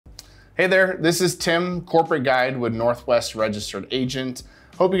Hey there, this is Tim, Corporate Guide with Northwest Registered Agent.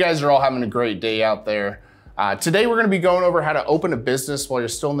 Hope you guys are all having a great day out there. Today we're going to be going over how to open a business while you're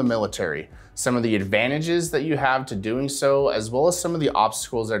still in the military, some of the advantages that you have to doing so, as well as some of the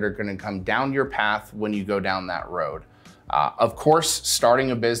obstacles that are going to come down your path when you go down that road. Of course,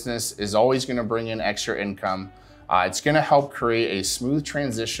 starting a business is always going to bring in extra income. It's going to help create a smooth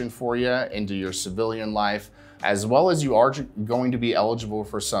transition for you into your civilian life, as well as you are going to be eligible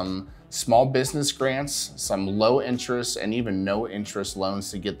for some small business grants, some low interest and even no interest loans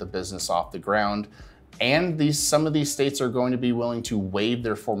to get the business off the ground. And some of these states are going to be willing to waive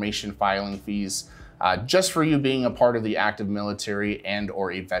their formation filing fees just for you being a part of the active military and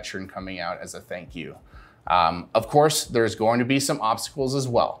or a veteran coming out as a thank you. Of course, there's going to be some obstacles as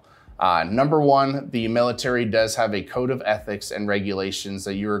well. Number one, the military does have a code of ethics and regulations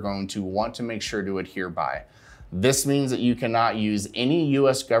that you are going to want to make sure to adhere by. This means that you cannot use any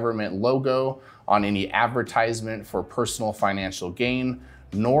US government logo on any advertisement for personal financial gain,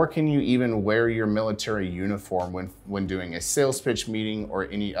 nor can you even wear your military uniform when doing a sales pitch meeting or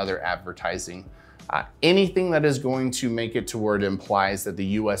any other advertising. Anything that is going to make it to where it implies that the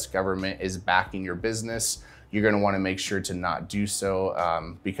US government is backing your business, you're going to want to make sure to not do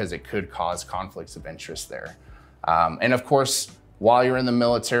so because it could cause conflicts of interest there. And of course, while you're in the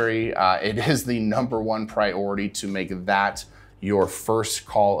military, it is the #1 priority to make that your first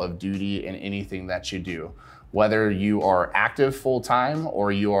call of duty in anything that you do. Whether you are active full-time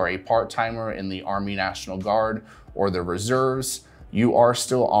or you are a part-timer in the Army National Guard or the reserves, you are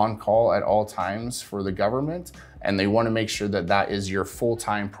still on call at all times for the government, and they want to make sure that that is your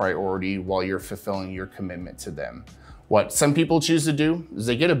full-time priority while you're fulfilling your commitment to them. What some people choose to do is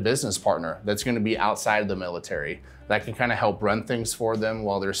they get a business partner that's going to be outside of the military that can kind of help run things for them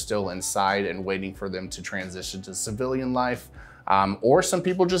while they're still inside and waiting for them to transition to civilian life. Or some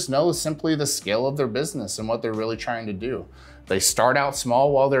people just know simply the scale of their business and what they're really trying to do. They start out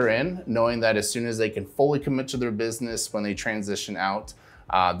small while they're in, knowing that as soon as they can fully commit to their business when they transition out,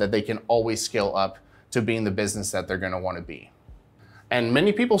 that they can always scale up to being the business that they're going to want to be. And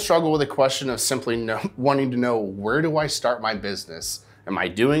many people struggle with the question of simply wanting to know, where do I start my business? Am I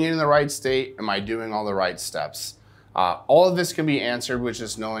doing it in the right state? Am I doing all the right steps? All of this can be answered with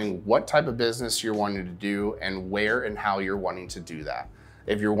just knowing what type of business you're wanting to do and where and how you're wanting to do that.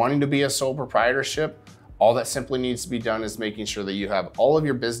 If you're wanting to be a sole proprietorship, all that simply needs to be done is making sure that you have all of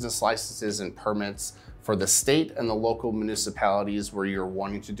your business licenses and permits for the state and the local municipalities where you're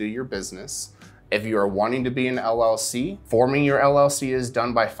wanting to do your business. If you are wanting to be an LLC, forming your LLC is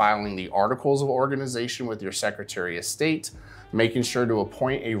done by filing the articles of organization with your Secretary of State, making sure to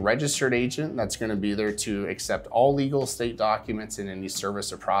appoint a registered agent that's going to be there to accept all legal state documents and any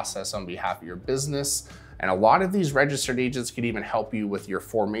service or process on behalf of your business. And a lot of these registered agents can even help you with your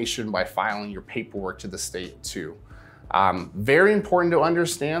formation by filing your paperwork to the state too. Very important to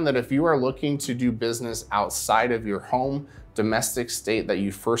understand that if you are looking to do business outside of your home domestic state that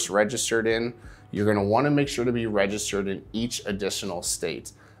you first registered in, you're going to want to make sure to be registered in each additional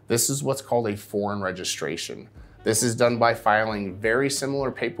state. This is what's called a foreign registration. This is done by filing very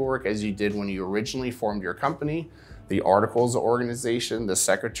similar paperwork as you did when you originally formed your company, the articles of organization, the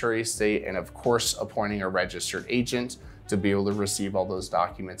Secretary of State, and of course, appointing a registered agent to be able to receive all those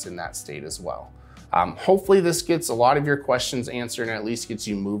documents in that state as well. Hopefully this gets a lot of your questions answered and at least gets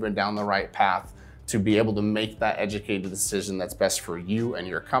you moving down the right path to be able to make that educated decision that's best for you and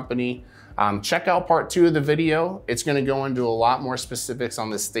your company. Check out part 2 of the video. It's going to go into a lot more specifics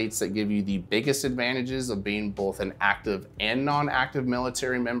on the states that give you the biggest advantages of being both an active and non-active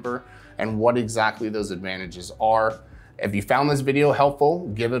military member and what exactly those advantages are. If you found this video helpful,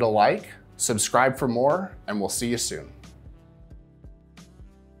 give it a like, subscribe for more, and we'll see you soon.